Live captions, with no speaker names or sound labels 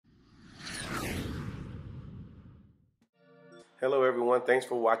Hello everyone, thanks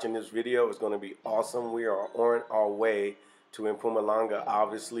for watching this video. It's going to be awesome. We are on our way to Mpumalanga.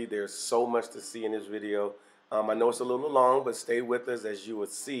 Obviously, there's so much to see in this video. I know it's a little long, but stay with us. As you will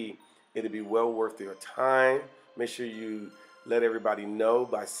see, it'll be well worth your time. Make sure you let everybody know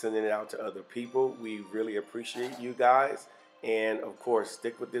by sending it out to other people. We really appreciate you guys. And of course,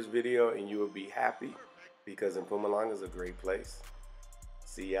 stick with this video and you will be happy because Mpumalanga is a great place.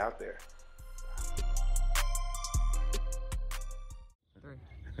 See you out there.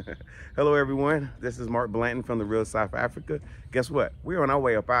 Hello everyone, this is Mark Blanton from the real South Africa. Guess what? We're on our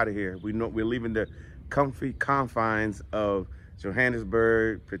way up out of here. We're leaving the comfy confines of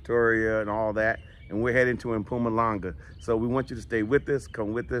Johannesburg, Pretoria, and all that, and we're heading to Mpumalanga. So we want you to stay with us,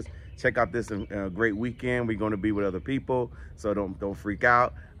 come with us, check out this great weekend. We're going to be with other people, so don't freak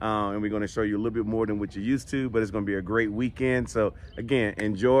out. And we're going to show you a little bit more than what you're used to, but it's going to be a great weekend. So again,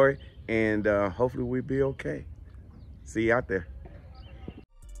 enjoy, and hopefully we'll be okay. See you out there.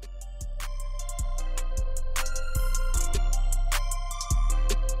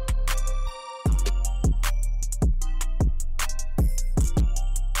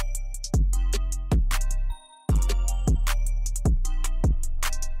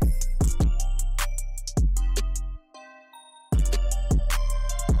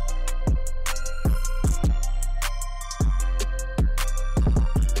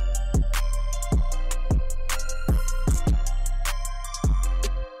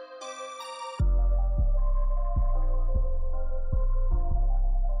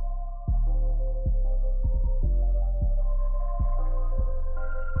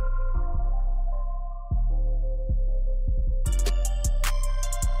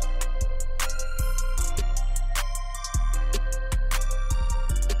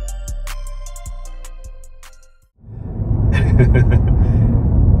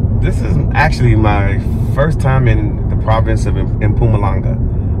 This is actually my first time in the province of Mpumalanga.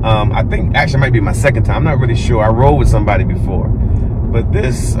 I think actually might be my second time. I'm not really sure. I rode with somebody before, but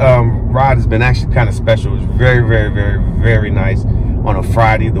this ride has been actually kind of special. It's very, very, very, very nice on a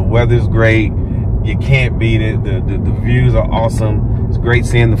Friday. The weather's great. You can't beat it. The views are awesome. It's great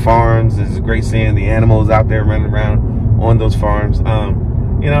seeing the farms. It's great seeing the animals out there running around on those farms.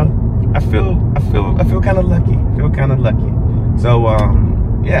 You know, I feel kind of lucky. So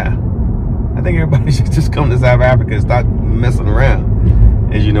yeah, I think everybody should just come to South Africa and stop messing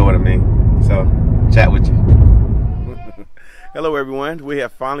around, as you know what I mean. So, chat with you. Hello everyone, we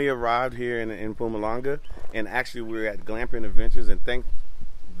have finally arrived here in Mpumalanga, and actually we're at Glamping Adventures, and thank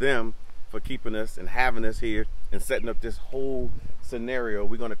them for keeping us and having us here and setting up this whole scenario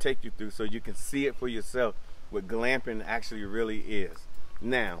we're going to take you through so you can see it for yourself what glamping actually really is.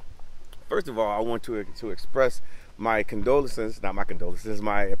 Now, first of all, I want to express my condolences, not my condolences,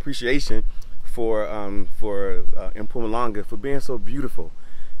 my appreciation for Mpumalanga for being so beautiful.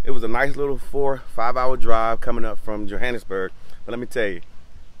 It was a nice little 4 or 5 hour drive coming up from Johannesburg, but let me tell you,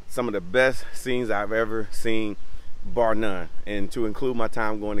 some of the best scenes I've ever seen, bar none, and to include my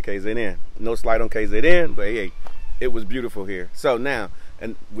time going to KZN. No slight on KZN, but hey, it was beautiful here. So now,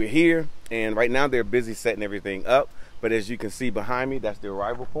 and we're here, and right now they're busy setting everything up, but as you can see behind me, that's the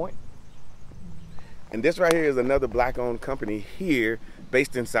arrival point. And this right here is another black-owned company here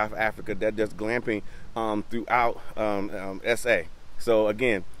based in South Africa that does glamping throughout SA. So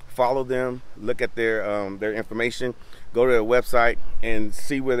again, follow them, look at their information, go to their website and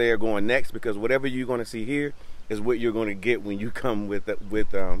see where they are going next, because whatever you're going to see here is what you're going to get when you come with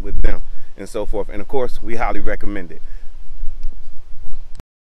them and so forth. And of course, we highly recommend it.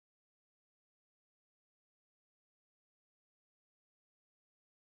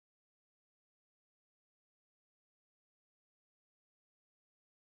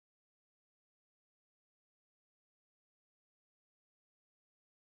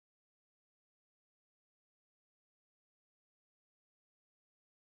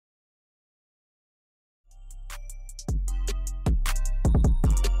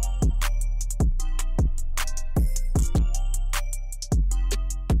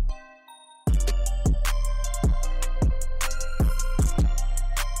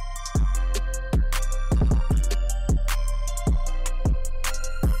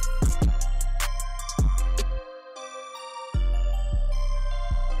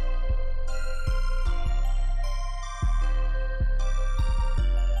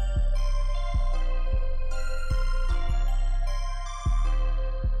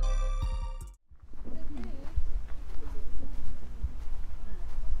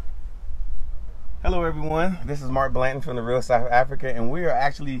 Hello everyone, this is Mark Blanton from the real South Africa, and we are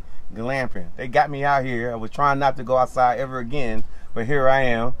actually glamping. They got me out here. I was trying not to go outside ever again, but here I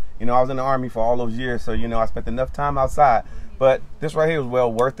am. You know, I was in the Army for all those years, so, you know, I spent enough time outside. But this right here was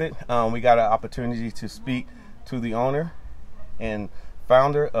well worth it. We got an opportunity to speak to the owner and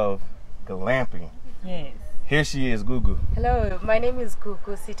founder of Glamping. Yes. Here she is, Gugu. Hello, my name is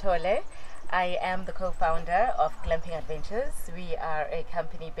Gugu Sitole. I am the co-founder of Glamping Adventurous. We are a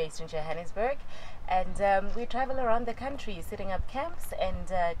company based in Johannesburg, and we travel around the country setting up camps and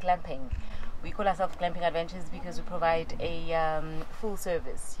glamping. We call ourselves Glamping Adventures because we provide a full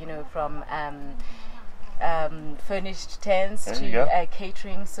service, you know, from furnished tents to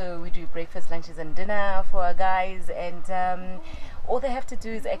catering. So we do breakfast, lunches and dinner for our guys, and all they have to do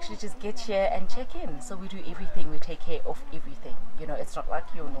is actually just get here and check in. So we do everything. We take care of everything. You know, it's not like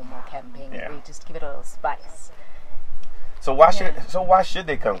your normal camping. Yeah. We just give it a little spice. So why should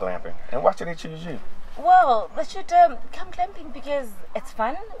they come glamping, and why should they choose you? Well, they should come glamping because it's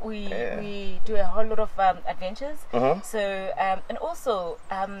fun. We do a whole lot of adventures. So and also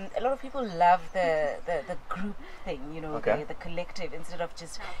a lot of people love the group thing, you know, the collective, instead of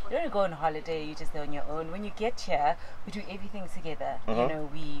just, you don't go on holiday, you just go on your own. When you get here, we do everything together. You know,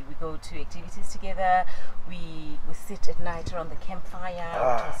 we go to activities together. We sit at night around the campfire,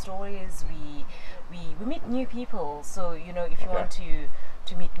 we tell stories. We meet new people. So, you know, if you want to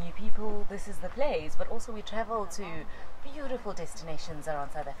meet new people, this is the place. But also we travel to beautiful destinations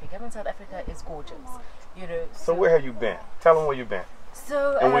around South Africa. I mean, South Africa is gorgeous, you know. So where have you been? Tell them where you've been.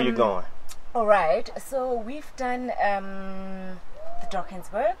 So and where you're going. All right. So we've done the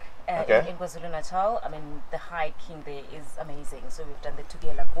Drakensberg in KwaZulu-Natal. I mean, the hiking there is amazing. So we've done the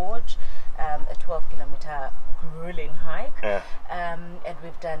Tugela Gorge, a 12-kilometer grueling hike, and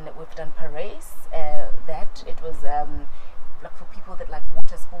we've done Paris. That it was like for people that like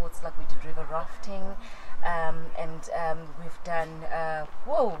water sports, like we did river rafting, and we've done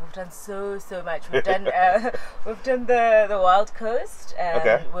we've done so much. We've done we've done the Wild Coast.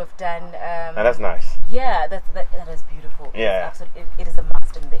 We've done now that's nice. Yeah, that is beautiful. Yeah, it's it is a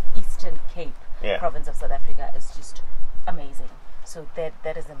must. And the Eastern Cape province of South Africa is just amazing. So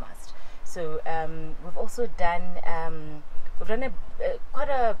that is a must. So we've also done quite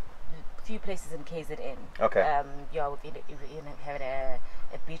a few places in KZN. We've had a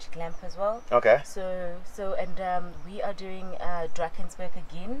beach clamp as well. So we are doing Drakensberg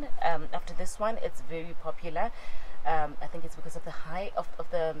again. After this one, it's very popular. I think it's because of the high of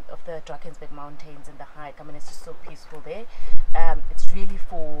the Drakensberg mountains and the hike. I mean, it's just so peaceful there. It's really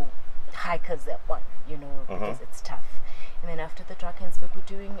for hikers, that one, you know, because it's tough. And then after the Drakensberg, we're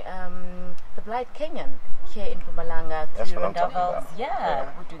doing the Blight Canyon here in Mpumalanga, 3 rondavels.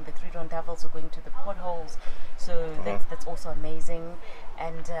 We're doing the 3 rondavels. We're going to the potholes, so that's also amazing.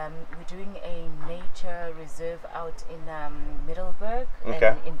 And we're doing a nature reserve out in Middelburg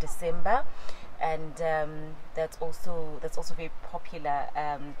in December, and that's also very popular.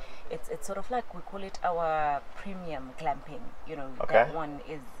 It's sort of like, we call it our premium glamping. You know, that one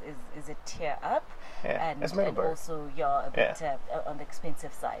is a tier up. And also a bit on the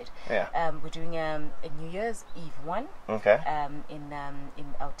expensive side. We're doing a New Year's Eve one.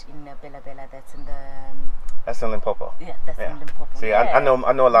 out in Bela Bela. That's in the that's in Limpopo. Yeah, that's in Limpopo. See, I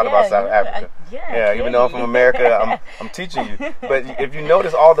know a lot about South Africa. Even though I'm from America, I'm teaching you. But if you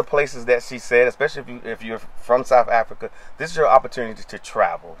notice all the places that she said, especially if you're from South Africa, this is your opportunity to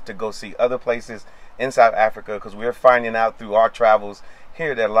travel, to go see other places in South Africa, because we're finding out through our travels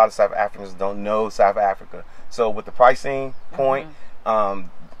here that a lot of South Africans don't know South Africa. So with the pricing point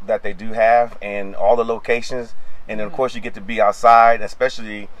that they do have, and all the locations, and then of course you get to be outside.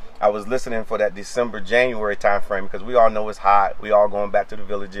 Especially, I was listening for that December-January time frame, because we all know it's hot. We all going back to the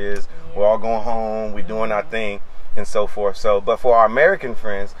villages. We're all going home. We're doing our thing and so forth. So, but for our American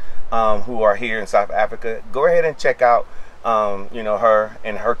friends who are here in South Africa, go ahead and check out you know, her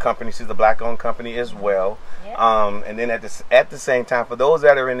and her company. She's a black-owned company as well. And then at the same time, for those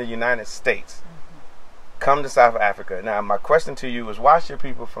that are in the United States, come to South Africa. Now, my question to you is, why should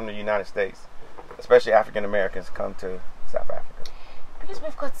people from the United States, especially African Americans, come to South Africa? Because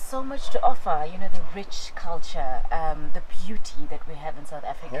we've got so much to offer. You know, the rich culture, the beauty that we have in South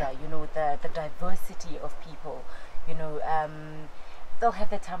Africa. You know, the diversity of people. You know, they'll have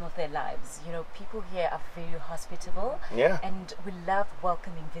the time of their lives. You know, people here are very hospitable, and we love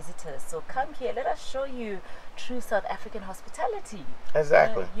welcoming visitors. So come here, let us show you true South African hospitality.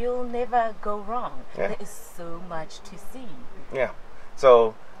 Exactly. You'll never go wrong. There is so much to see.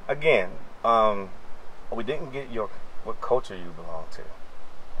 So again, we didn't get what culture you belong to.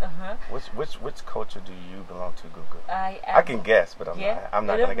 Which culture do you belong to, Google? I can guess, but I'm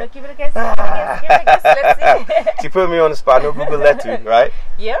not gonna guess. Give it a guess. Give it a guess. Let's see. She put me on the spot. No Google Letu, right?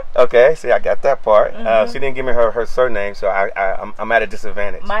 Yep. Okay, see, I got that part. She didn't give me her surname, so I'm at a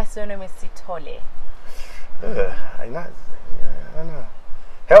disadvantage. My surname is Sitole. I don't know.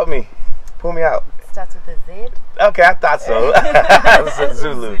 Help me. Pull me out. Starts with a Z. Okay, I thought so.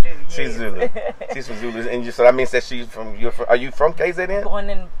 Zulu. Yes. She's Zulu. She's from Zulu, and so that means that she's from. Are you from KZN? Born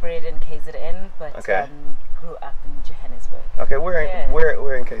and bred in KZN, but grew up in Johannesburg. Okay, where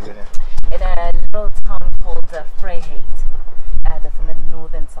in KZN? In a little town called Vryheid. That's in the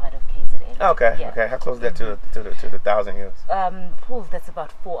northern side of KZN. Okay, okay. How close is that to the Thousand Hills? That's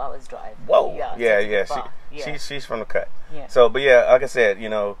about 4 hours drive. Whoa. Yeah. She's from the cut. Yeah. So, but yeah, like I said,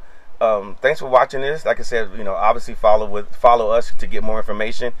 thanks for watching this. Like I said, obviously follow us to get more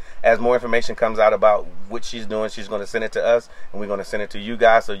information. As more information comes out about what she's doing, she's going to send it to us, and we're going to send it to you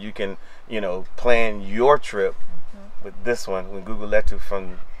guys so you can, plan your trip with this one. When Google Letu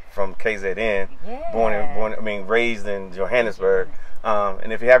from KZN, raised in Johannesburg.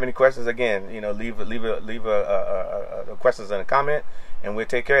 And if you have any questions, again, leave a questions in a comment, and we'll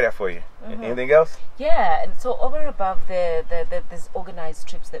take care of that for you. Anything else? Yeah, and so over and above this organized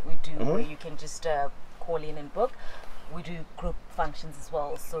trips that we do, where you can just call in and book, we do group functions as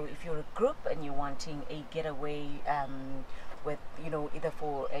well. So if you're a group and you're wanting a getaway with, either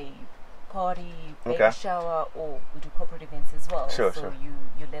for a party, baby shower, or we do corporate events as well. Sure.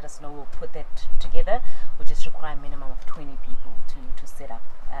 You let us know, we'll put that together. We just require a minimum of 20 people to set up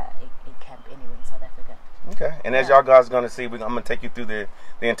a camp anywhere in South Africa. Okay, and as y'all guys are going to see, I'm going to take you through the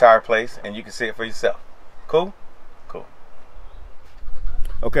entire place, and you can see it for yourself. Cool? Cool.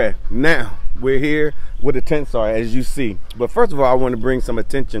 Okay, now we're here where the tents are, as you see. But first of all, I want to bring some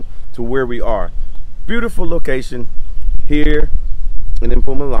attention to where we are. Beautiful location here in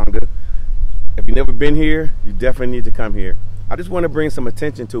Mpumalanga. If you've never been here, you definitely need to come here. I just want to bring some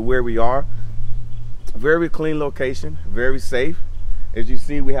attention to where we are. Very clean location, very safe. As you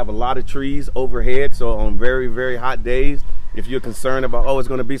see, we have a lot of trees overhead, so on very, very hot days, if you're concerned about, it's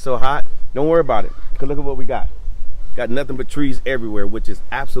going to be so hot, don't worry about it, because look at what we got. Got nothing but trees everywhere, which is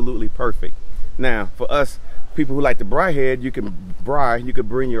absolutely perfect. Now, for us people who like to braai head, you can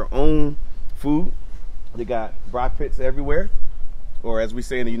bring your own food. They got braai pits everywhere, or as we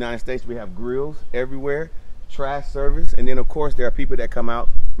say in the United States, we have grills everywhere, trash service, and then of course there are people that come out,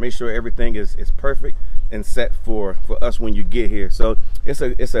 make sure everything is perfect and set for us when you get here. So it's a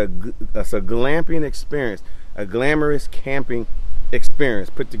glamping experience, a glamorous camping experience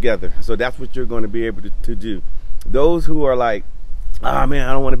put together. So that's what you're going to be able to do. Those who are like, man,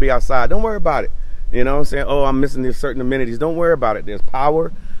 I don't want to be outside, don't worry about it. You know what I'm saying? I'm missing these certain amenities. Don't worry about it. There's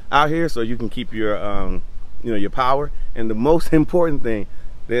power out here, so you can keep your your power. And the most important thing,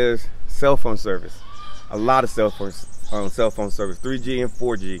 there's cell phone service. A lot of cell phone service, 3G and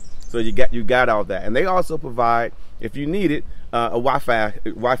 4G. So you got all that, and they also provide, if you need it, a Wi-Fi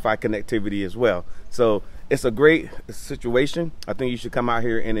connectivity as well. So it's a great situation. I think you should come out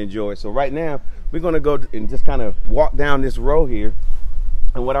here and enjoy it. So right now we're going to go and just kind of walk down this row here,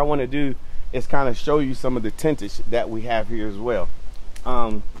 and what I want to do is kind of show you some of the tentage that we have here as well.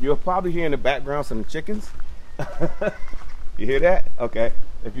 You'll probably hear in the background some chickens. You hear that? Okay.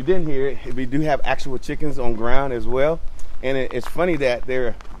 If you didn't hear it, we do have actual chickens on ground as well, and it's funny that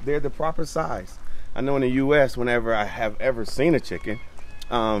they're the proper size. I know in the U.S., whenever I have ever seen a chicken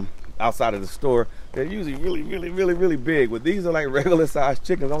outside of the store, they're usually really big. But these are like regular sized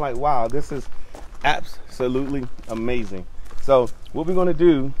chickens. I'm like, wow, this is absolutely amazing. So what we're gonna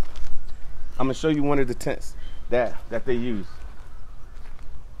do, I'm gonna show you one of the tents that they use.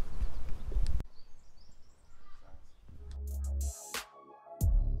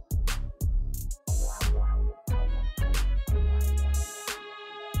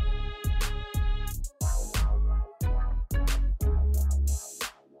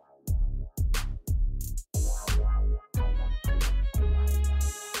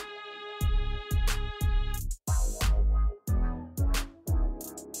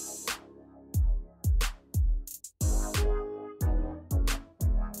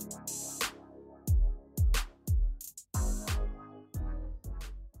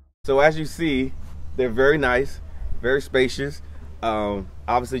 So as you see, they're very nice, very spacious.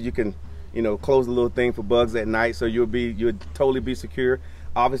 Obviously you can, close the little thing for bugs at night, so you'll totally be secure.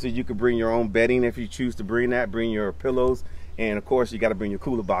 Obviously you could bring your own bedding if you choose to bring that, bring your pillows, and of course you got to bring your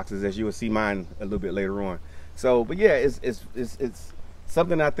cooler boxes, as you will see mine a little bit later on. So, but yeah, it's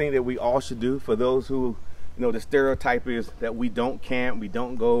something I think that we all should do. For those who, the stereotype is that we don't camp, we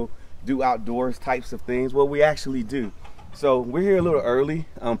don't go do outdoors types of things. Well, we actually do. So we're here a little early.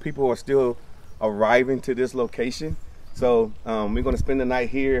 People are still arriving to this location. So we're gonna spend the night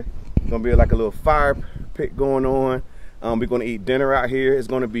here. It's gonna be like a little fire pit going on. We're gonna eat dinner out here. It's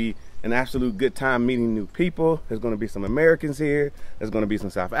gonna be an absolute good time meeting new people. There's gonna be some Americans here. There's gonna be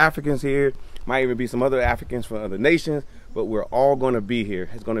some South Africans here. Might even be some other Africans from other nations, but we're all gonna be here.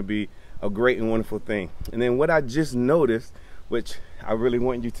 It's gonna be a great and wonderful thing. And then what I just noticed, which I really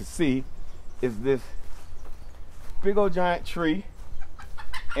want you to see, is this big old giant tree.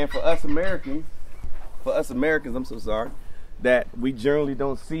 And for us Americans, I'm so sorry, that we generally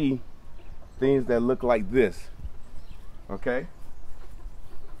don't see things that look like this. Okay?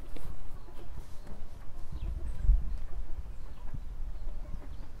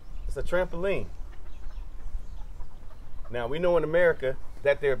 It's a trampoline. Now we know in America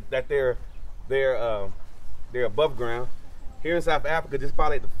that they're above ground. Here in South Africa, this is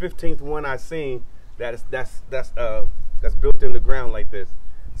probably the 15th one I've seen that's built in the ground like this.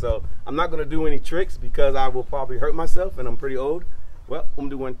 So I'm not gonna do any tricks because I will probably hurt myself, and I'm pretty old. Well,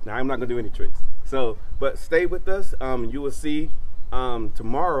 I'm not gonna do any tricks. So, but stay with us. You will see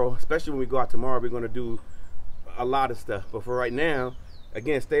tomorrow, especially when we go out tomorrow, we're gonna do a lot of stuff. But for right now,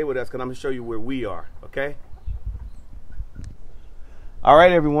 again, stay with us because I'm gonna show you where we are. Okay. All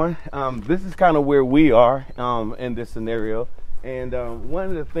right, everyone. This is kind of where we are in this scenario. And one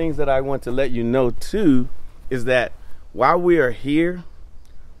of the things that I want to let you know too is that while we are here,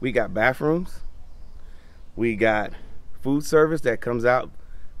 we got bathrooms, we got food service that comes out,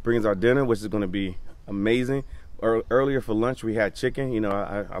 brings our dinner, which is going to be amazing. Earlier for lunch, we had chicken. You know,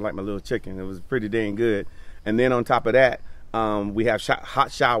 I like my little chicken. It was pretty dang good. And then on top of that, we have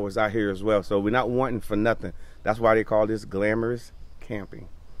hot showers out here as well. So we're not wanting for nothing. That's why they call this glamorous camping.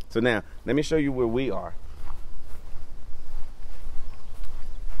 So now, let me show you where we are.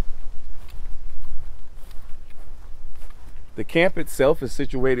 The camp itself is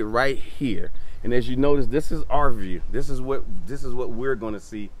situated right here, and as you notice, this is our view. This is what we're going to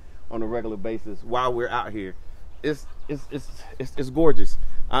see on a regular basis while we're out here. It's gorgeous.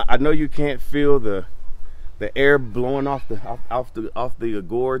 I know you can't feel the air blowing off the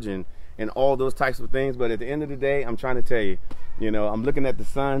gorge and all those types of things, but at the end of the day, I'm trying to tell you, you know, I'm looking at the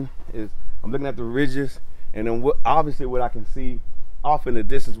sun, I'm looking at the ridges, and then obviously what I can see off in the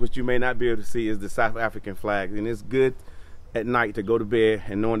distance, which you may not be able to see, is the South African flag. And it's good at night to go to bed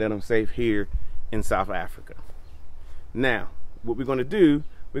and knowing that I'm safe here in South Africa. Now, what we're gonna do,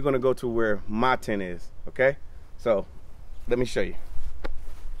 we're gonna go to where my tent is, okay? So, let me show you.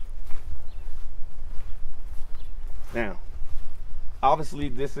 Now, obviously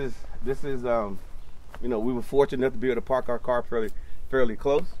this is you know, we were fortunate enough to be able to park our car fairly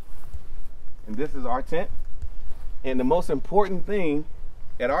close. And this is our tent. And the most important thing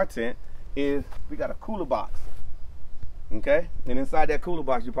at our tent is we got a cooler box. Okay? And inside that cooler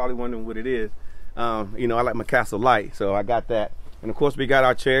box, you're probably wondering what it is. You know, I like my Castle Light, so I got that. And of course, we got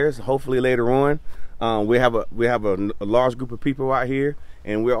our chairs. Hopefully later on, we have a large group of people out here,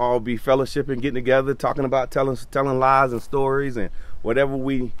 and we'll all be fellowshipping, getting together, talking about telling lies and stories and whatever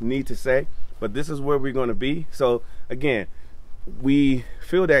we need to say. But this is where we're going to be. So again, we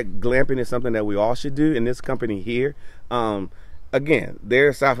feel that glamping is something that we all should do in this company here. Again,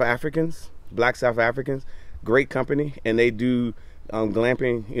 they're South Africans, black South Africans, great company, and they do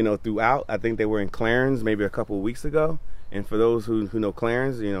glamping, you know, throughout. I think they were in Clarence maybe a couple of weeks ago. And for those who know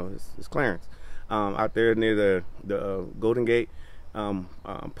Clarence, you know, it's Clarence out there near the Golden Gate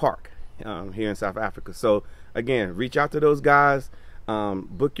Park here in South Africa. So again, reach out to those guys,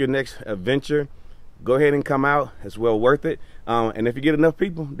 book your next adventure. Go ahead and come out. It's well worth it. And if you get enough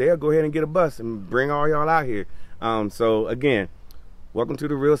people, they'll go ahead and get a bus and bring all y'all out here. So again, welcome to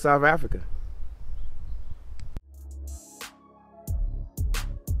the real South Africa.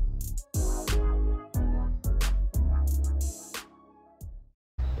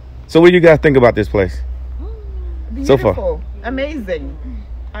 So what do you guys think about this place? Beautiful. So far? Amazing.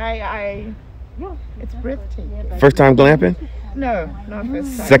 It's breathtaking. First time glamping? No, not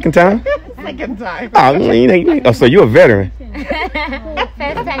first time. Second time? Second time. Oh, so you're a veteran.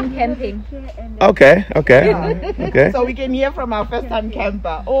 First time camping. Okay, okay. So we can hear from our first time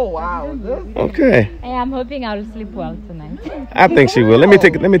camper. Oh wow. Okay. Hey, I'm hoping I'll sleep well tonight. I think she will. Let me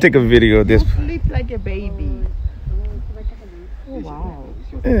take a video of this. You'll sleep like a baby. Oh wow.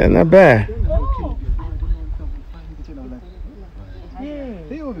 Yeah, not bad.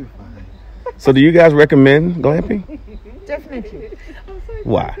 So do you guys recommend glamping? Definitely.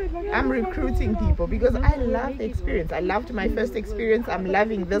 Why? I'm recruiting people because I love the experience. I loved my first experience. I'm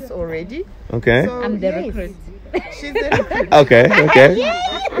loving this already. Okay. So, I'm the recruit. She's the recruit. Okay.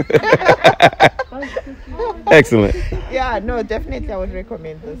 Excellent. Yeah, no, definitely I would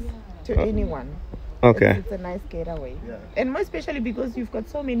recommend this to anyone. Okay. It's a nice getaway. Yeah. And more especially because you've got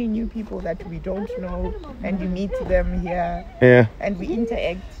so many new people that we don't know and you meet them here. Yeah. And we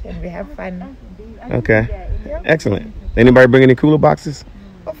interact and we have fun. Okay. Yeah. Excellent. Anybody bring any cooler boxes?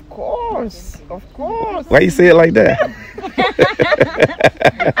 Of course. Why you say it like that?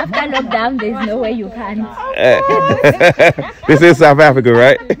 After lockdown, there's no way you can't. This is South Africa,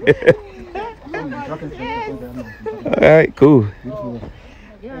 right? All right, cool.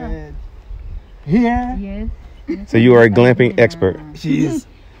 Yeah. Yes. So you are a glamping expert. She's.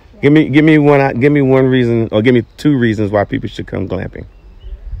 Give me one reason, or give me 2 reasons why people should come glamping.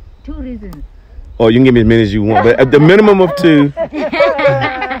 2 reasons. Or you can give me as many as you want, but at the minimum of 2,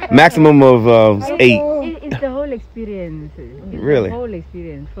 maximum of 8. It's the whole experience. Really? The whole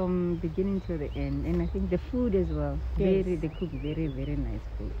experience from beginning to the end, and I think the food as well. Yes. They cook very nice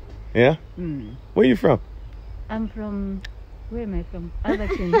food. Yeah. Where are you from? I'm from. Where am I from?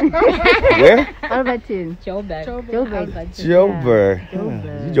 Alberton. Where? Alberton. Joburg. Joburg.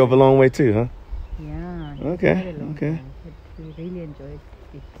 Joburg. You drove a long way too, huh? Yeah. Okay. We really enjoyed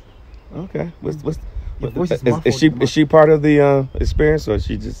it. Okay. Is she part of the experience, or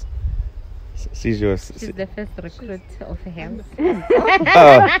she's She's the first recruit of the house.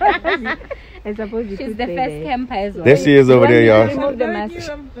 I suppose She's the first camper as well. There she is over there, y'all. Remove the mask.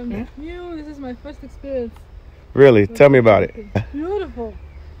 I'm new. This is my first experience. Really? Tell me about it. Beautiful.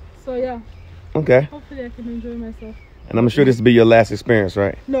 So yeah. Okay. Hopefully I can enjoy myself. And I'm sure this will be your last experience,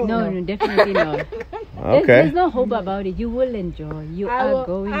 right? No, definitely not. Okay. There's no hope about it. You will enjoy. You are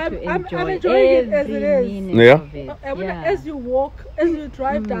going to enjoy I'm enjoying it as it is. Of it. As you walk, as you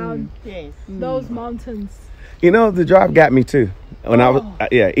drive down those mountains. You know, the drive got me too. When I was,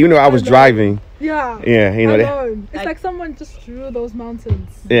 even though I was driving. Yeah. Yeah, you know that. It's like someone just drew those mountains.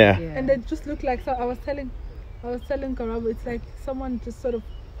 Yeah. And they just look like. So I was telling Karabo, it's like someone just sort of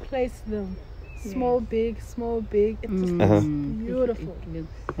placed them. Small, big. It's just beautiful.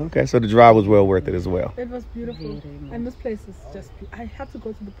 Okay, so the drive was well worth it as well. It was beautiful. And this place is just... I have to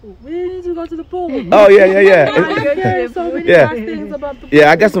go to the pool. We need to go to the pool. Oh, yeah. I hear so many nice things about the pool.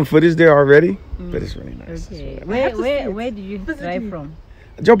 Yeah, I got some footage there already, but it's really nice. Okay. Where did you drive from?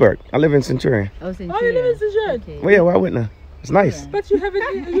 Joburg. I live in Centurion. Oh, you live in Centurion? Okay. Well, yeah, why wouldn't I? It's nice. But you have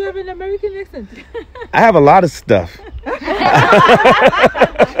an American accent. I have a lot of stuff.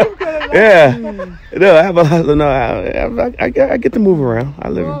 Yeah. No, I have a lot. No, I get to move around. I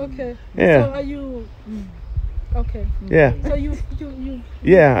live. Oh, okay. Yeah. So are you? Okay. Yeah. So you.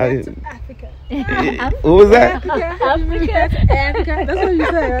 Yeah. To Africa. What was that? Africa. That's what you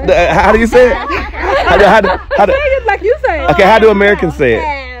say, right? How do you say it? How do? Say it like you say it. Okay. How do Americans say it?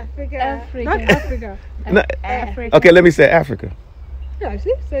 Africa. Not Africa. No, Africa. okay, let me say Africa. Yeah,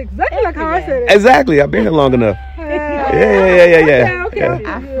 see? Say exactly like how I said it. Exactly. I've been here long enough. Yeah. Okay.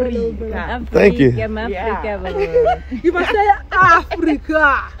 Africa. Thank you. Africa. You must say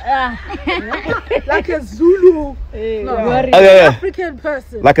Africa. Like a Zulu. African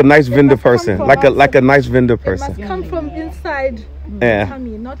person. Like a nice vendor person. Like a nice vendor person. It must come from inside the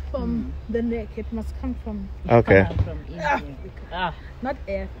tummy, not from the neck. It must come from Africa. Not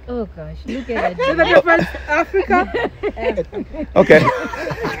air. Oh gosh, look at that. The difference, Africa. Okay.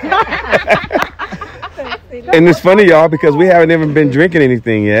 And it's funny, y'all, because we haven't even been drinking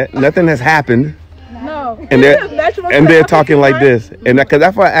anything yet. Nothing has happened. No. And they're talking like this. And because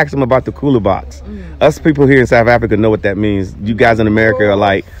that's why I asked them about the cooler box. Us people here in South Africa know what that means. You guys in America are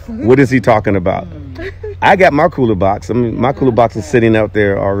like, what is he talking about? I got my cooler box. I mean, my cooler box is sitting out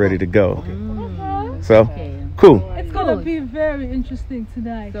there all ready to go. So, cool. It's going to be very interesting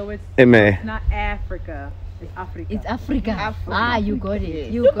tonight. So it's man. not Africa, it's Africa. It's Africa. Ah, you got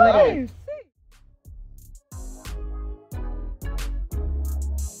it. You got it.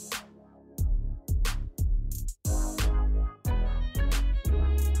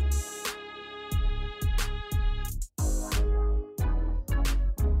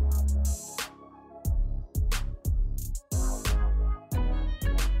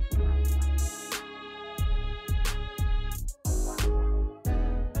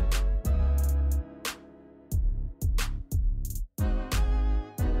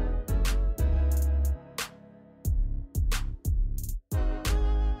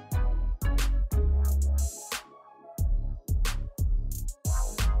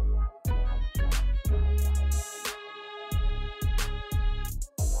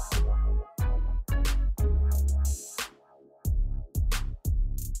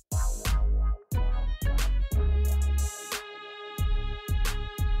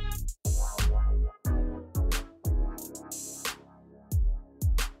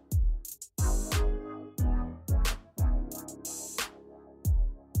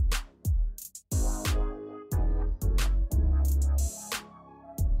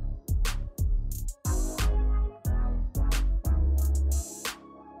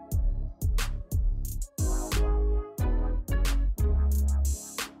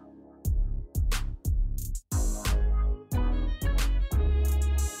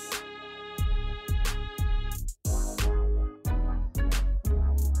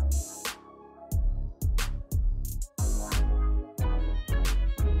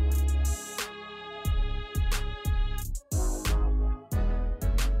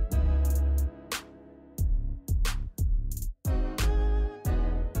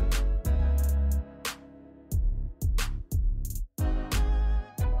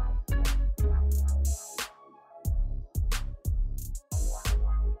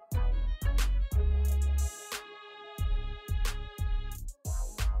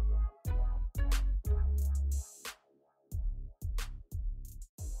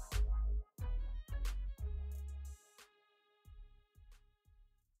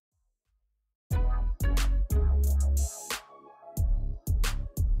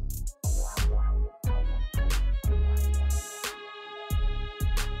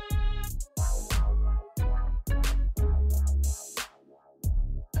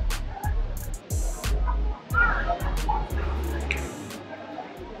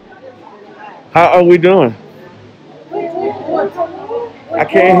 How are we doing? I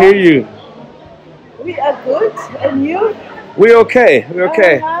can't hear you. We are good, and you? We're okay. We're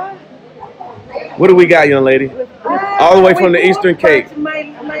okay. What do we got, young lady? All the way from the Eastern Cape.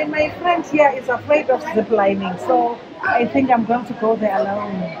 My friend here is afraid of ziplining, so I think I'm going to go there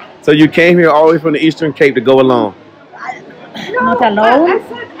alone. So you came here all the way from the Eastern Cape to go alone? Not alone. I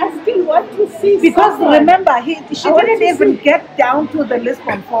said I still want to see. Because remember, she didn't even get down to the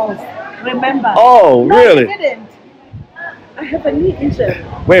Lisbon Falls. Remember? Oh, really? No, she didn't. I have a knee injury.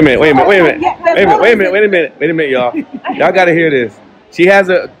 Wait a minute, wait a minute, wait a minute. Wait a minute, y'all. Y'all gotta hear this. She has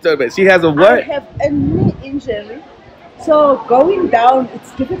a what? I have a knee injury. So going down,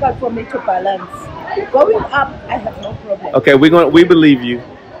 it's difficult for me to balance. Going up, I have no problem. Okay, we believe you.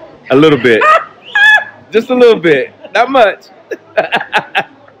 A little bit. Just a little bit. Not much.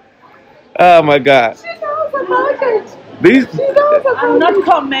 Oh my God. She knows about it. I'm not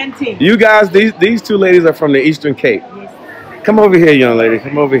commenting. You guys, these two ladies are from the Eastern Cape. Yes. Come over here, young lady.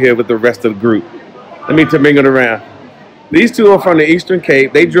 Come over here with the rest of the group. Let me bring it around. These two are from the Eastern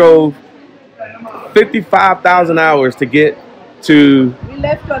Cape. They drove 55,000 hours to get to... We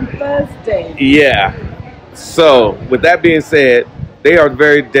left on Thursday. Yeah. So, with that being said, they are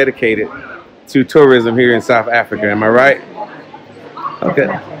very dedicated to tourism here in South Africa. Am I right?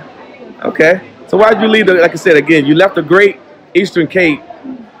 Okay. Okay. So why did you leave, like I said, again, you left the great Eastern Cape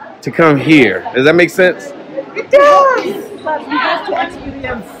to come here. Does that make sense? It does. But we have to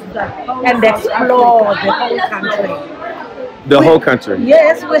experience that and explore the whole country. The whole country?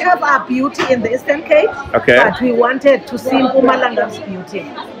 Yes, we have our beauty in the Eastern Cape. Okay. But we wanted to see Mpumalanga's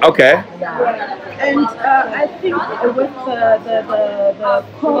beauty. Okay. Yeah. And I think with the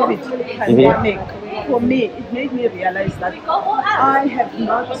COVID pandemic, for me, it made me realize that I have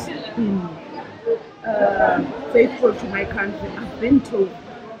not been faithful to my country. I've been to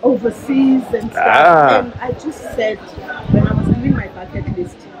overseas and stuff. And I just said, when I was doing my bucket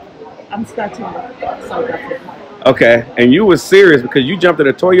list, I'm starting with South Africa. Okay, and you were serious because you jumped in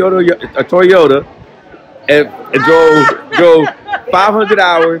a Toyota and drove 500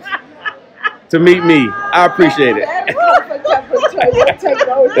 hours to meet me. I appreciate it.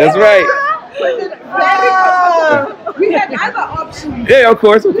 That's right. We had other options. Yeah, of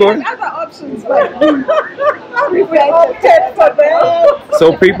course, of course. We had other options, but we opted for them.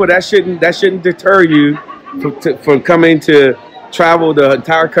 So people, that shouldn't deter you from coming to travel the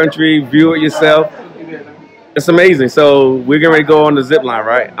entire country, view it yourself. It's amazing. So we're getting ready to go on the zip line,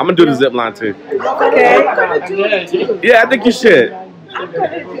 right? I'm gonna do the zip line too. Okay. I'm gonna do it too. Yeah, I think you should. I'm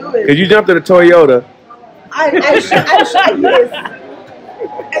gonna do it. Cause you jumped in a Toyota. I should, yes.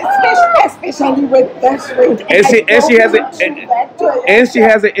 Especially with that weight. And she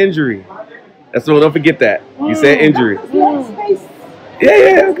has an injury. That's what. Don't forget that. You said injury.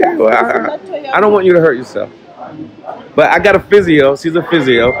 Yeah. Okay. Well, I don't want you to hurt yourself. But I got a physio. She's a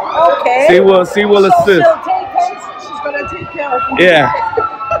physio. Okay. She will assist. She's gonna take care of me. Yeah.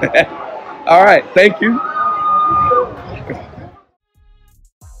 All right. Thank you.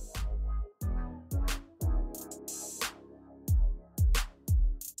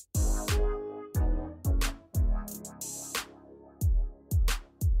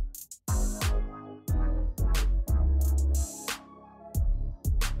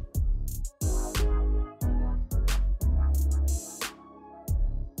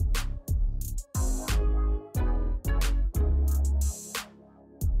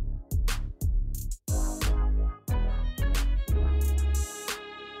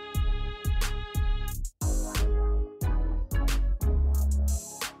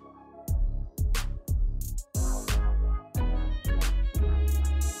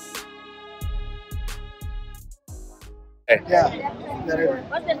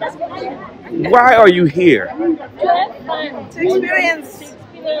 Why are you here? To experience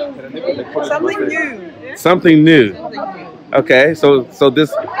something new. Something new. Okay, so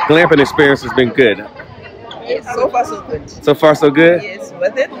this glamping experience has been good. Yes, so far so good. So far so good? Yes,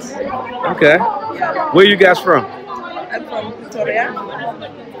 with it. Okay. Yeah. Where are you guys from? I'm from Pretoria.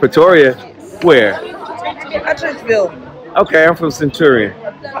 Pretoria? Where? Atteridgeville. Okay, I'm from Centurion.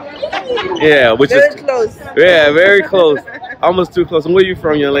 Yeah, which very is close. Yeah, very close. Almost too close. And where are you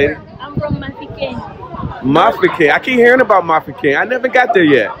from, young lady? I'm from Mafeking. Mafeking. I keep hearing about Mafeking. I never got there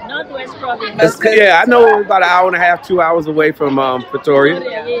yet. Northwest Province. Yeah, I know about an hour and a half, 2 hours away from Pretoria.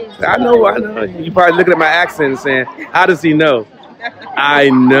 I know. You probably looking at my accent and saying, how does he know? I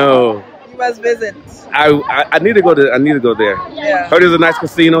know. You must visit. I need to go there. Yeah. Heard there's a nice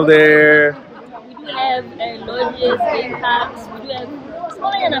casino there. We do have lodges, game parks. We do have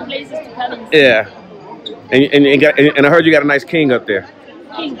smaller places to come and see. Yeah. And I heard you got a nice king up there.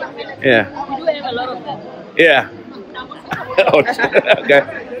 king. Yeah. We do have a lot of them. Yeah.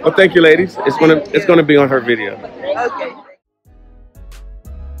 Okay. Well, thank you, ladies. It's gonna be on her video. Okay.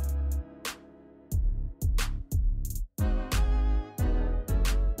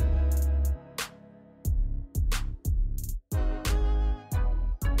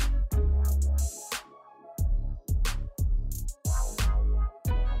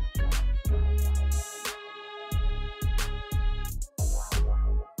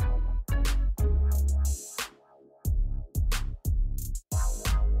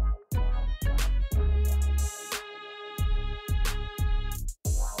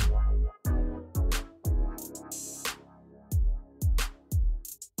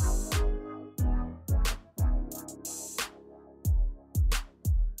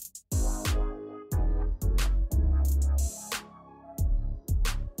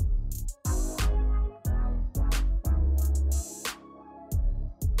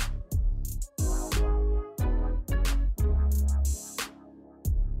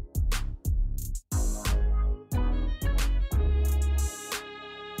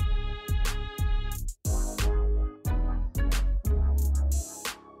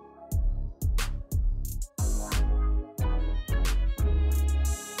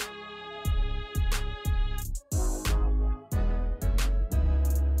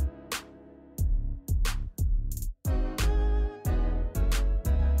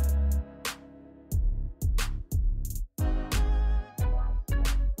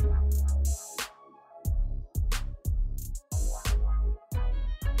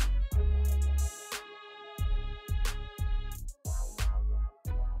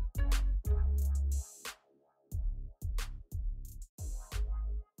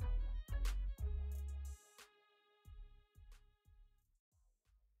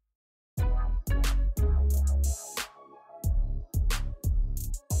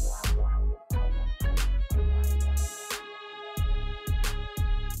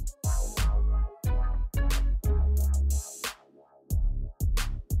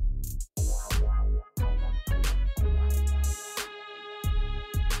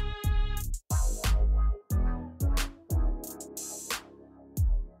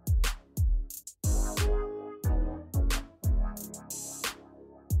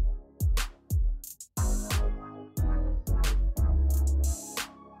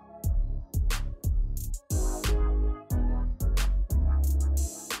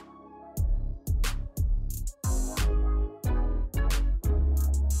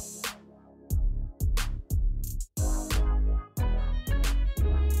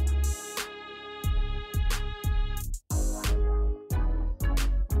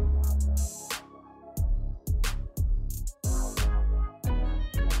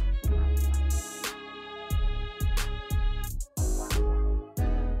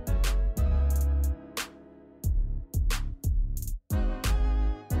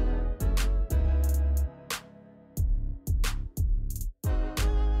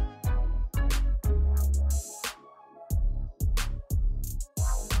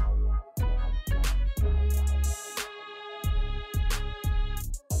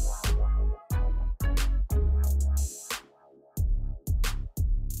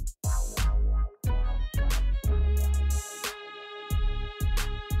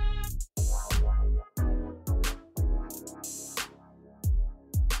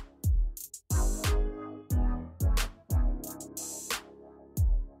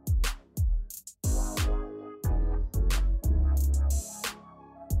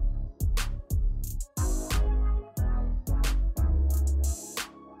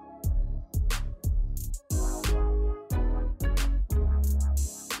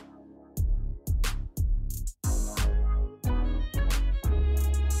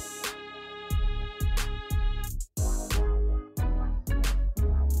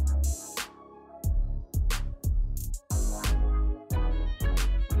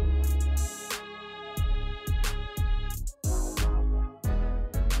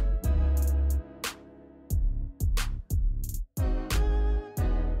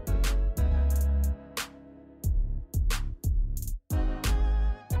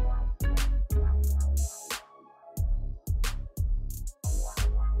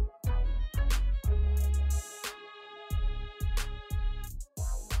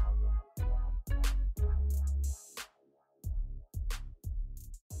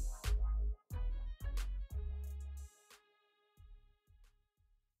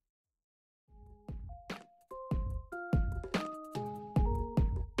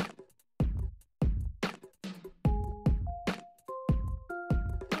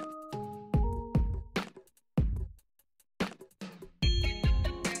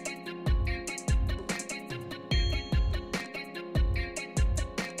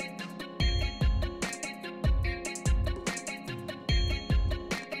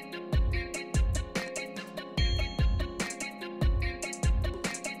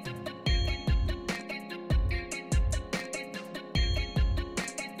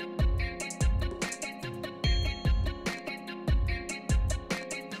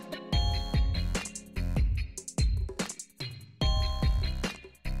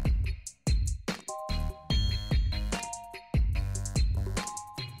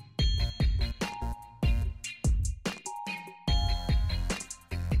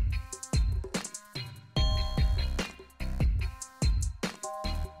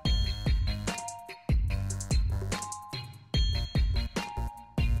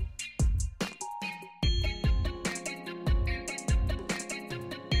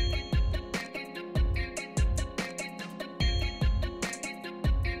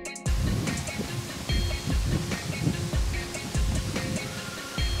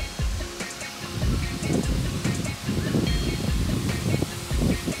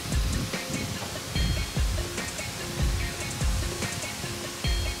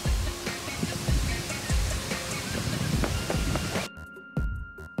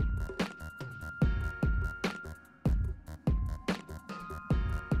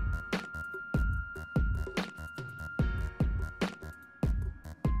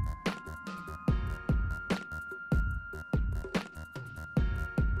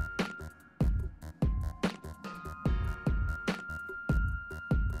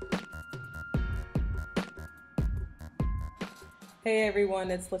 Hey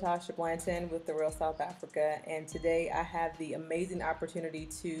everyone, it's LaTasha Blanton with The Real South Africa, and today I have the amazing opportunity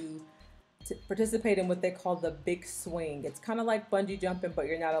to participate in what they call the big swing. It's kind of like bungee jumping, but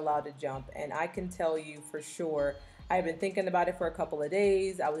you're not allowed to jump, and I can tell you for sure, I've been thinking about it for a couple of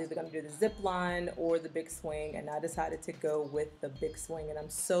days. I was either going to do the zip line or the big swing, and I decided to go with the big swing, and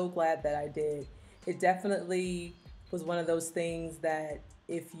I'm so glad that I did. It definitely was one of those things that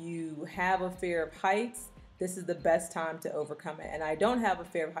if you have a fear of heights, this is the best time to overcome it. And I don't have a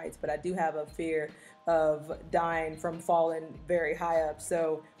fear of heights, but I do have a fear of dying from falling very high up.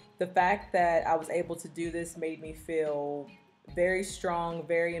 So the fact that I was able to do this made me feel very strong,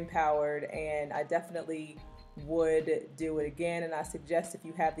 very empowered, and I definitely would do it again. And I suggest if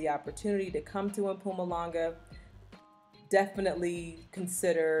you have the opportunity to come to Mpumalanga, definitely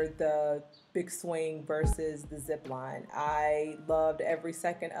consider the big swing versus the zip line. I loved every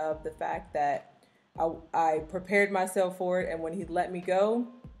second of the fact that I prepared myself for it, and when he let me go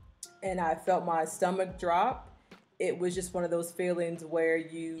and I felt my stomach drop, it was just one of those feelings where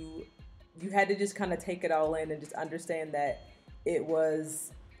you had to just kind of take it all in and just understand that it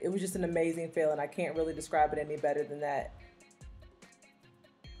was just an amazing feeling. I can't really describe it any better than that.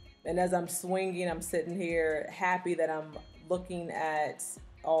 And as I'm swinging, I'm sitting here happy that I'm looking at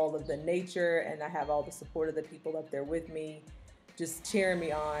all of the nature, and I have all the support of the people up there with me, just cheering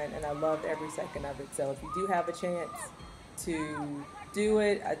me on, and I loved every second of it. So if you do have a chance to do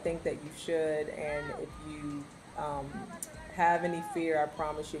it, I think that you should. And if you have any fear, I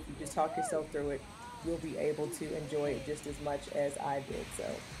promise you, if you just talk yourself through it, you'll be able to enjoy it just as much as I did. So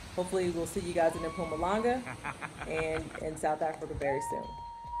hopefully we'll see you guys in Mpumalanga and in South Africa very soon.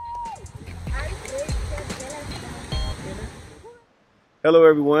 Hello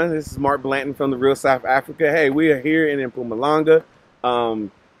everyone, this is Mark Blanton from the Real South Africa. Hey, we are here in Mpumalanga,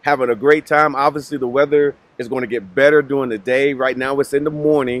 having a great time. Obviously the weather is going to get better during the day. Right now it's in the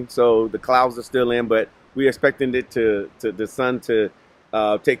morning, so the clouds are still in, but we're expecting it the sun to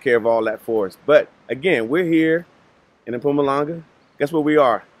take care of all that for us. But again, we're here in Mpumalanga. Guess where we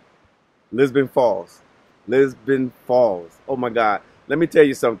are? Lisbon Falls. Lisbon Falls. Oh my God. Let me tell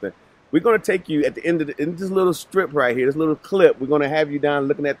you something. We're going to take you at the end of in this little strip right here, this little clip. We're going to have you down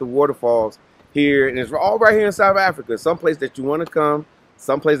looking at the waterfalls here. And it's all right here in South Africa. Someplace that you want to come,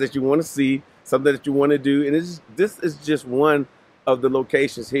 someplace that you want to see, something that you want to do. And this is just one of the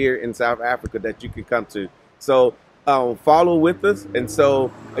locations here in South Africa that you can come to. So follow with us. And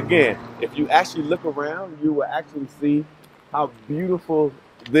so, again, if you actually look around, you will actually see how beautiful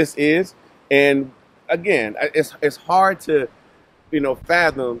this is. And again, it's hard to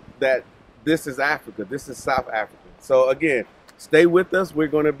fathom that this is Africa. This is South Africa. So again, stay with us. We're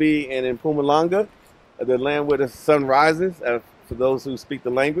going to be in Mpumalanga, the land where the sun rises, for those who speak the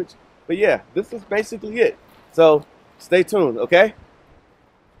language. But yeah, this is basically it. So stay tuned, okay?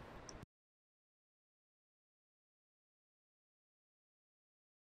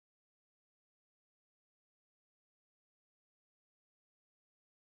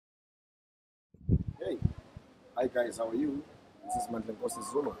 Hey, hi guys, how are you? This is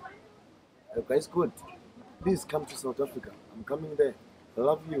Mandlenkosi Zuma. Are you guys good? Please come to South Africa. I'm coming there. I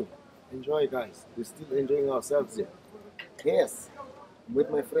love you. Enjoy, guys. We're still enjoying ourselves here. Yes, I'm with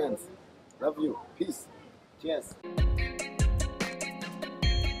my friends. Love you. Peace. Cheers.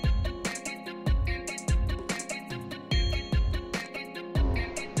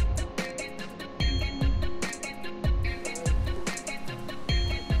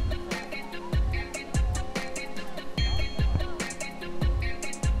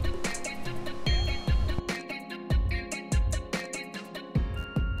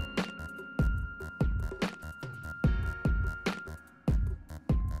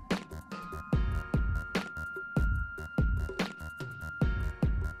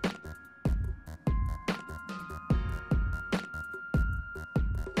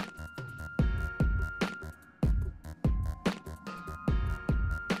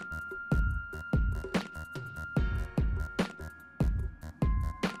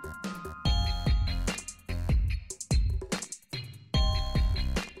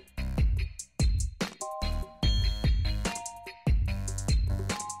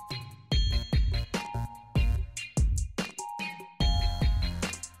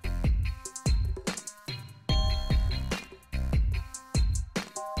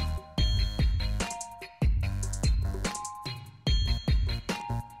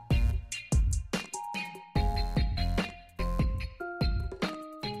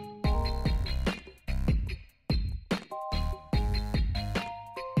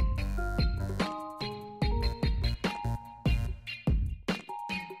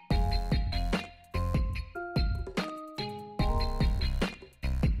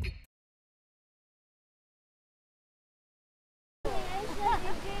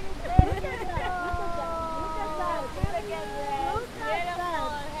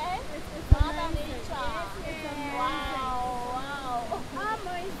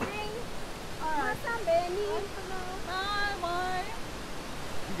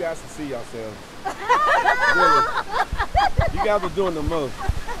 you guys can see yourselves. Really. You guys are doing the most.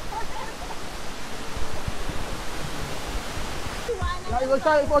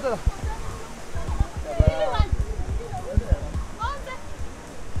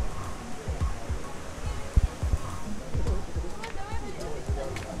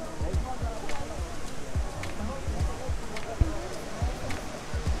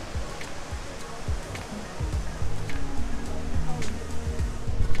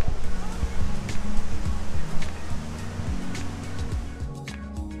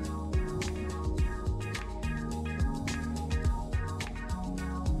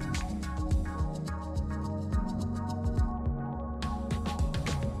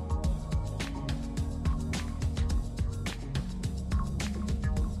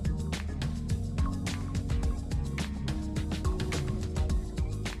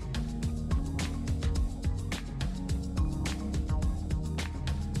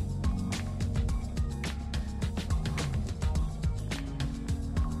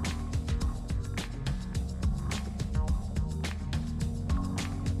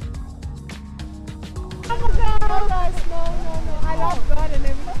 I love God and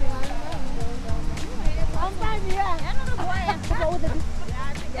everything.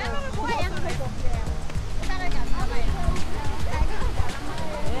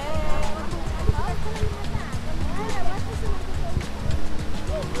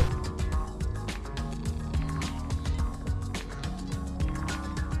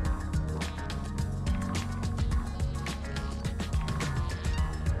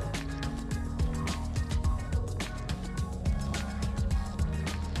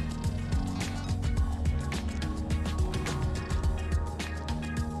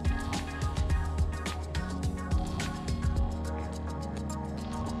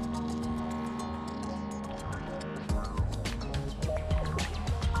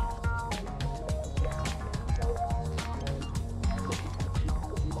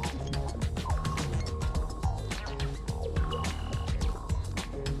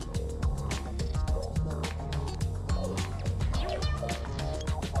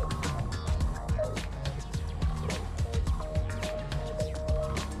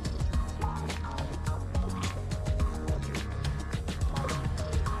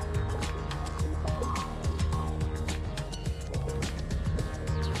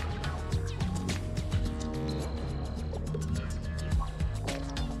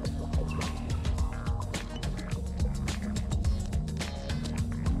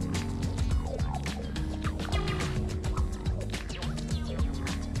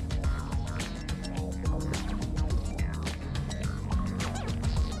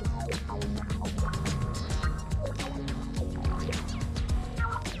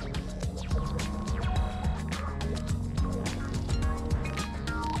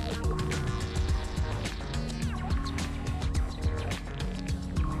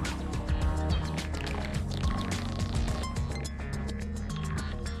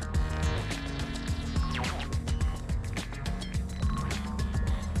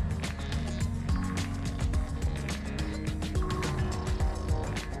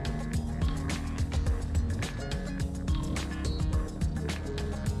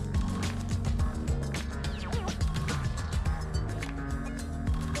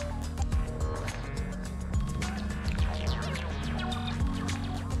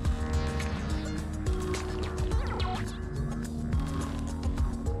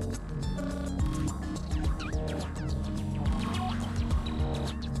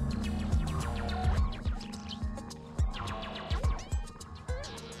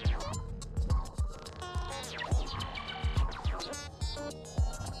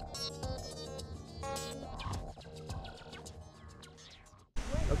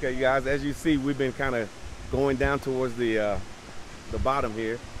 Okay, you guys, as you see, we've been kind of going down towards the bottom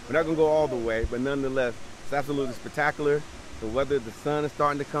here. We're not gonna go all the way, but nonetheless, it's absolutely spectacular. The weather, the sun is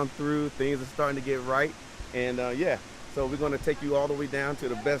starting to come through, things are starting to get right. And yeah, so we're gonna take you all the way down to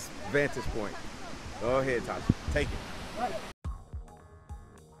the best vantage point. Go ahead, Tasha, take it.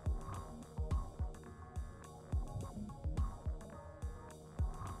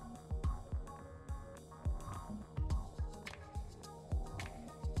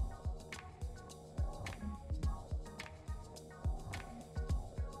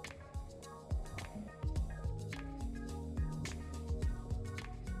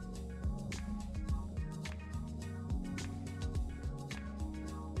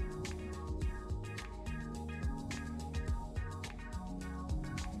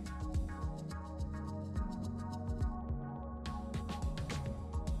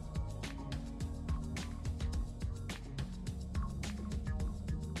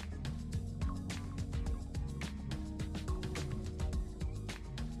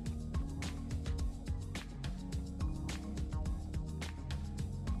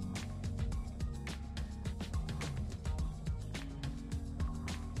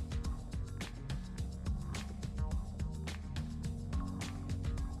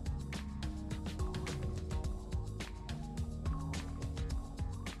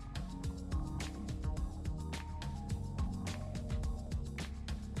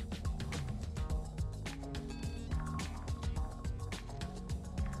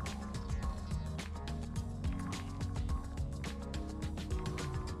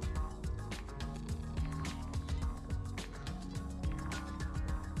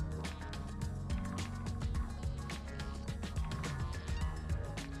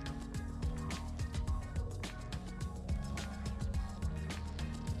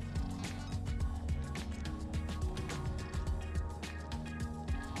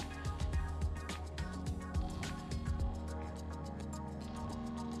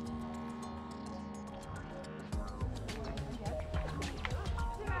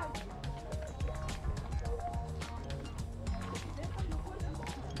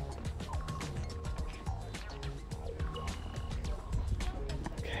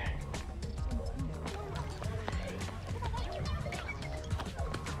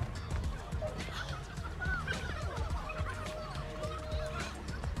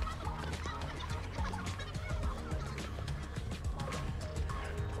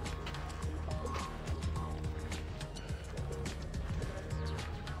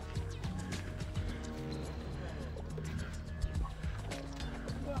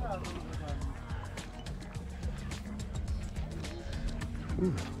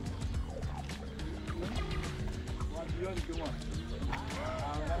 Ooh.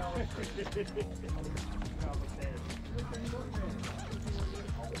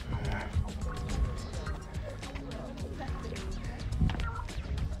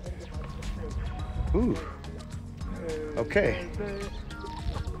 Ooh. Okay.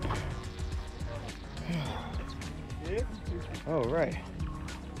 All right.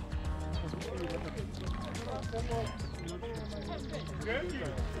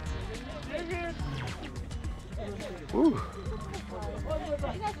 Ooh.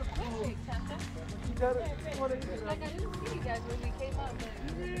 Like I didn't see you guys when we came out.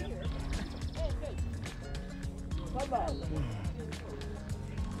 Bye-bye.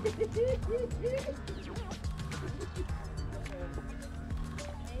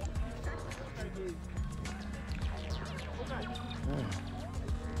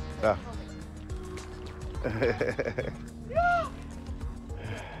 Ah.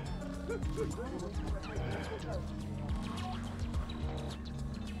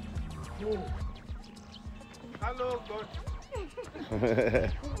 Hello, God.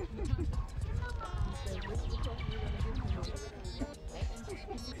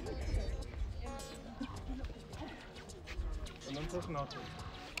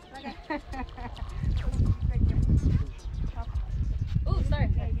 Oh, sorry.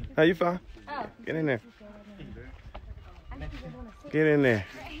 Are you fine? Oh. Get in there. Get in there.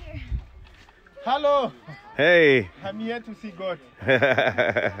 Hello. Hey. I'm here to see God. Made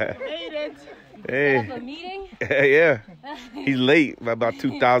it. Hey. Set up a meeting? Yeah. He's late by about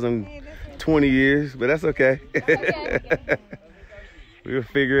 2,020 years, but that's okay. Okay. We'll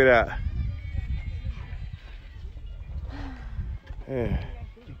figure it out. Yeah.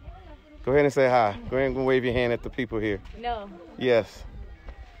 Go ahead and say hi. Go ahead and wave your hand at the people here. No. Yes.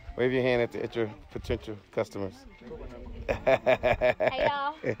 Wave your hand at your potential customers. Hey,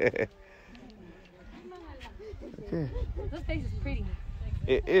 y'all. Okay. This place is pretty.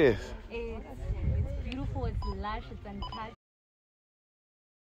 It is. It's beautiful, it's lush, it's untouched.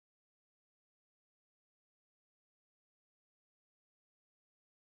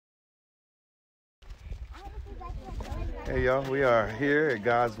 Hey y'all, we are here at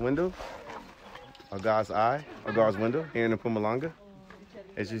God's window, or God's eye, or God's window here in Mpumalanga.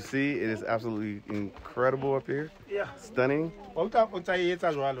 As you see, it is absolutely incredible up here. Yeah. Stunning.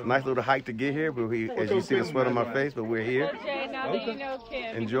 Nice little hike to get here, but as you see the sweat on my face, but we're here.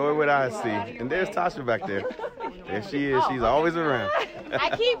 Enjoy what I see. And there's Tasha back there. There she is. She's always around.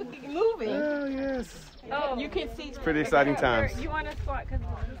 I keep moving. Oh, yes. Oh, you can see. It's pretty exciting times. You want to squat because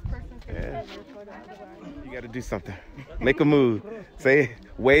this person's going Yeah. You got to do something. Make a move. Say,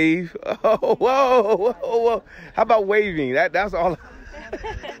 wave. Oh, whoa, whoa, whoa. How about waving? That's all.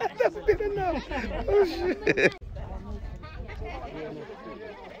 That's good enough. Oh, shit.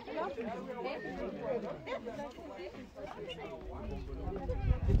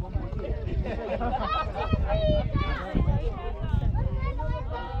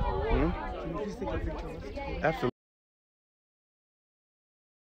 Absolutely.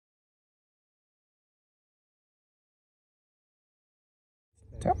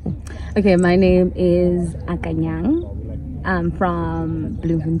 Okay, my name is Akanyang. I'm from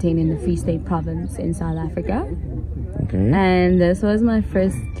Bloemfontein in the Free State Province in South Africa. Okay. And this was my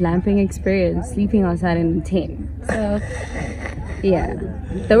first glamping experience, sleeping outside in a tent. So, yeah,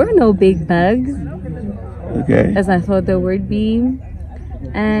 there were no big bugs, okay, as I thought there would be.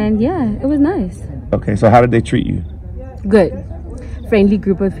 And yeah, it was nice. Okay, so how did they treat you? Good. Friendly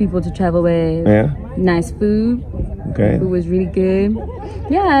group of people to travel with. Yeah. Nice food. Okay. Food was really good.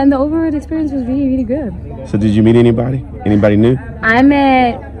 Yeah, and the overall experience was really, really good. So did you meet anybody? Anybody new? I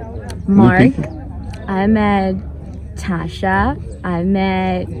met Mark. I met Tasha. I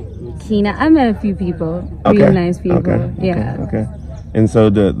met Kina. I met a few people. Okay. Really nice people. Okay. Yeah. Okay. And so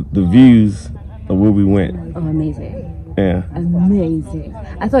the views of where we went. Oh, amazing. Yeah. Amazing.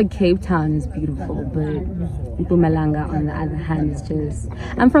 I thought Cape Town is beautiful, but Mpumalanga on the other hand is just...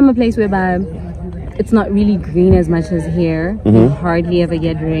 I'm from a place whereby it's not really green as much as here. You hardly ever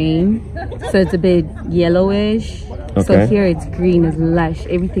get rain. So it's a bit yellowish. Okay. So here it's green, it's lush.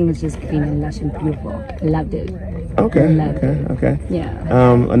 Everything is just green and lush and beautiful. Loved it. Okay. Loved it. Okay. Yeah.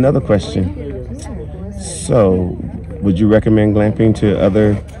 Another question. So, would you recommend glamping to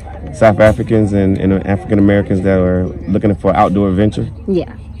other South Africans and African Americans that are looking for outdoor adventure?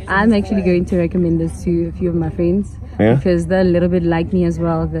 Yeah, I'm actually going to recommend this to a few of my friends. Yeah? Because they're a little bit like me as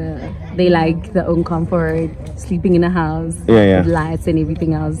well. They like their own comfort, sleeping in a house, with lights and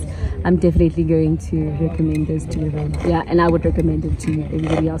everything else. I'm definitely going to recommend this to them. Yeah, and I would recommend it to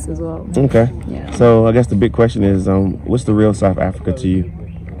everybody else as well. Okay. Yeah. So I guess the big question is, what's the real South Africa to you?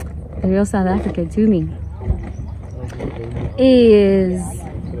 The real South Africa to me is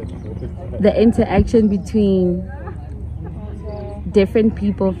the interaction between different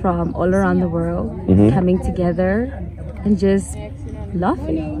people from all around the world coming together and just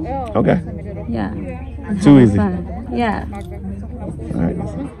laughing. Okay. Yeah. Too easy. Fun. Yeah.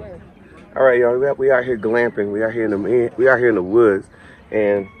 All right, y'all. We out here glamping. We out here in the woods,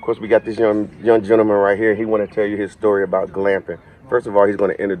 and of course we got this young gentleman right here. He want to tell you his story about glamping. First of all, he's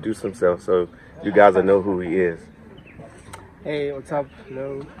going to introduce himself so you guys will know who he is. Hey, what's up?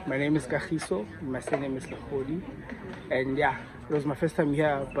 Hello, my name is Kagiso. My second name is Lahodi, and yeah, it was my first time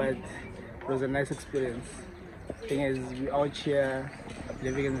here, but it was a nice experience. Thing is, we're out here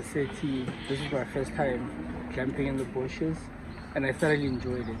living in the city. This is my first time camping in the bushes, and I thoroughly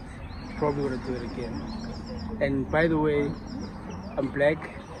enjoyed it. Probably want to do it again. And by the way, I'm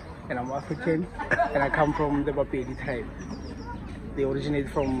black and I'm African, and I come from the Bapedi tribe. They originate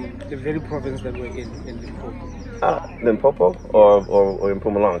from the very province that we're in Limpopo. Limpopo or in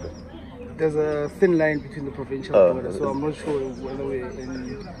Mpumalanga? There's a thin line between the provincial borders, so I'm not sure whether we're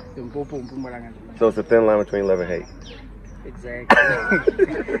in Limpopo or Mpumalanga. So it's a thin line between love and hate. Exactly.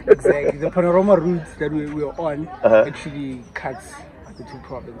 Exactly. The panorama route that we're on actually cuts the two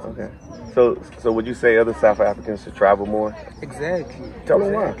provinces. Okay. So would you say other South Africans should travel more? Exactly. Tell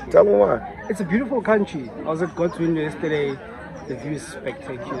them why. Tell them why. It's a beautiful country. I was at God's Window yesterday. The view is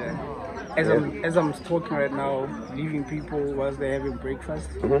spectacular. As I'm talking right now, leaving people whilst they're having breakfast,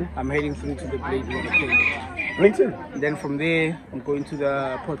 I'm heading through to the Blade Water. Me too. Then from there, I'm going to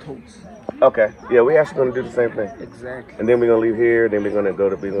the potholes. Okay. Yeah, we're actually going to do the same thing. Exactly. And then we're going to leave here. Then we're going to go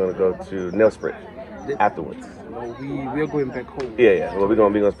to Nelspruit afterwards. No, we're going back home. Yeah. Well, we're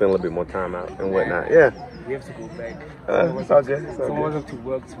going to spend a little bit more time out and whatnot. Yeah. We have to go back. It's all good. Someone has to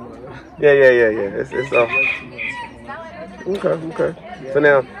work tomorrow. Yeah. It's all. Okay. Yeah. So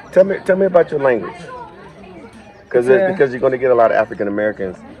now, tell me about your language, because you're going to get a lot of African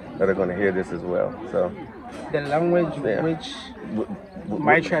Americans that are going to hear this as well. So the language which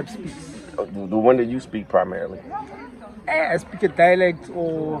my tribe speaks, the one that you speak primarily. I speak a dialect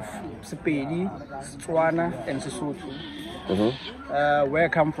of Sepedi, Setswana, and Sesotho. Where I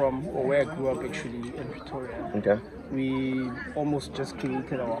come from, or where I grew up actually, in Pretoria. Okay. We almost just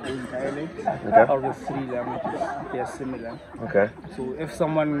created our own dialect out of the three languages. They are similar. Okay. So if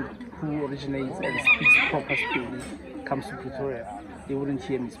someone who originates and speaks proper Sepedi comes to Pretoria, they wouldn't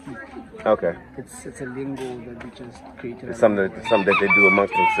hear me speak. Okay. It's a lingo that we just created. It's something that they do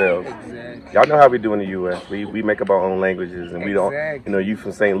amongst themselves. Exactly. Y'all know how we do in the U.S. We make up our own languages, and we don't. You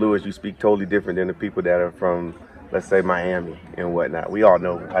from St. Louis, you speak totally different than the people that are from, let's say, Miami and whatnot. We all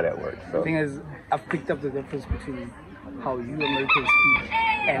know how that works. So. The thing is, I've picked up the difference between how you Americans speak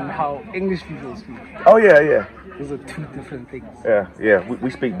and how English people speak. Oh yeah. Those are two different things. Yeah. We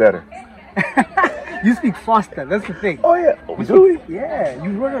speak better. You speak faster. That's the thing. Oh yeah. Do we? Yeah.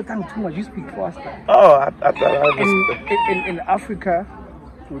 You roll your tongue too much. You speak faster. Oh, I thought I was. In Africa,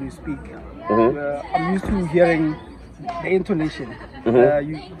 when you speak, I'm used to hearing the intonation,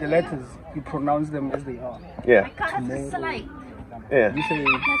 the letters. You pronounce them as they are. Yeah. Tomorrow. Yeah. You say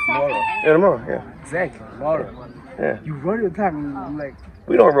tomorrow. Yeah, tomorrow. Yeah. Exactly. Tomorrow. Yeah. You roll your tongue. I'm like.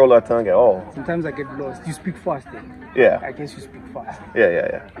 We don't roll our tongue at all. Sometimes I get lost. You speak fast. Yeah. I guess you speak fast.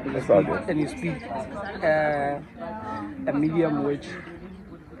 Yeah. That's all good. And you speak a medium which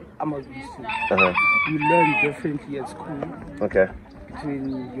I'm not used to. You learn differently at school. Okay.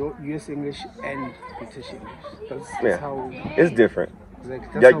 Between your US English and British English. That's how. It's different.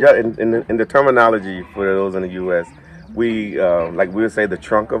 Exactly. In the terminology for those in the US, we we'll say the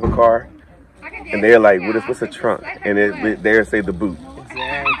trunk of a car, and they're like, what's a trunk? And they'll say the boot.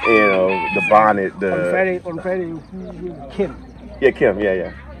 Exactly. The bonnet. On Friday, Kim. Yeah, Kim.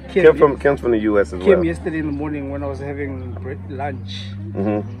 Yeah. Kim's from the US as well. Kim yesterday in the morning when I was having lunch,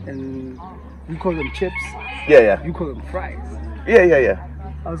 and we call them chips. Yeah. You call them fries. Yeah.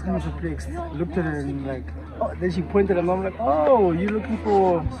 I was kind of perplexed. Looked at her and like, oh. Then she pointed at me. I'm like, oh, you're looking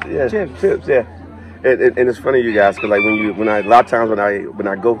for chips? Chips, yeah. And it's funny, you guys, because like a lot of times when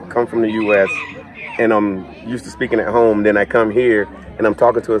I come from the U.S. and I'm used to speaking at home, then I come here and I'm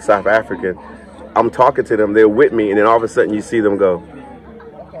talking to a South African. I'm talking to them, they're with me, and then all of a sudden you see them go.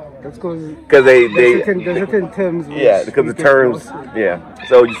 That's because there's certain terms. Yeah, because the terms. Yeah.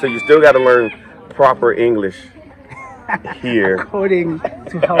 So you still got to learn proper English here. According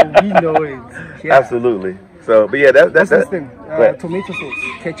to how we know it. Yeah. Absolutely. So, but yeah, that's this thing. Tomato sauce,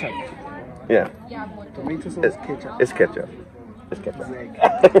 ketchup. Yeah. Tomato sauce, ketchup. It's ketchup. It's ketchup.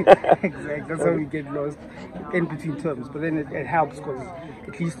 Exactly. Exactly. That's how we get lost in between terms. But then it helps because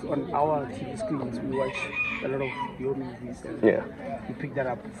at least on our TV screens we watch a lot of your movies. And yeah. You pick that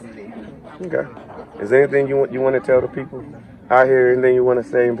up from there. Okay. Is there anything you want to tell the people out here? Anything you want to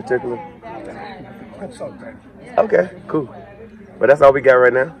say in particular? That's all right. Okay. Cool. But that's all we got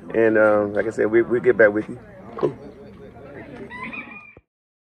right now. And like I said, we'll get back with you. Cool.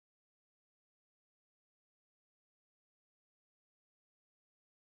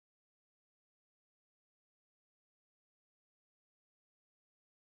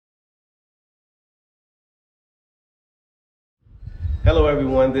 Hello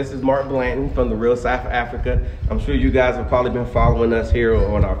everyone, this is Mark Blanton from the Real South Africa. I'm sure you guys have probably been following us here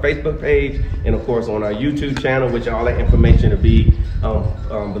on our Facebook page and of course on our YouTube channel, which all that information will be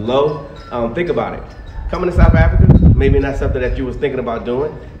below. Think about it. Coming to South Africa, maybe not something that you was thinking about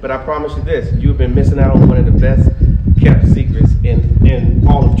doing, but I promise you this, you've been missing out on one of the best kept secrets in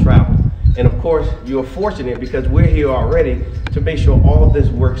all of travel. And of course, you're fortunate because we're here already to make sure all of this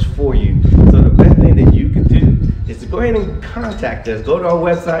works for you. So the best thing that you can do is to go ahead and contact us. Go to our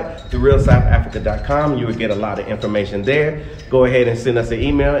website, therealsouthafrica.com. You will get a lot of information there. Go ahead and send us an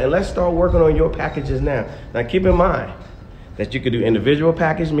email and let's start working on your packages now. Now keep in mind that you could do individual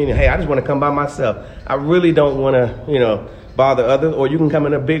package, meaning, hey, I just want to come by myself. I really don't want to, bother others, or you can come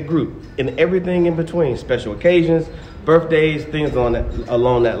in a big group and everything in between, special occasions, birthdays, things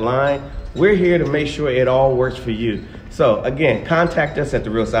along that line. We're here to make sure it all works for you. So again, contact us at The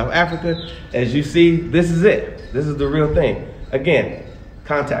Real South Africa. As you see, this is it. This is the real thing. Again,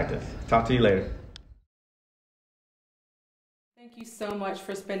 contact us. Talk to you later. Thank you so much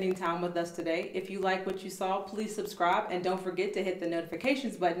for spending time with us today. If you like what you saw, please subscribe and don't forget to hit the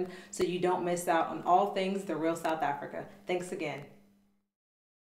notifications button so you don't miss out on all things The Real South Africa. Thanks again.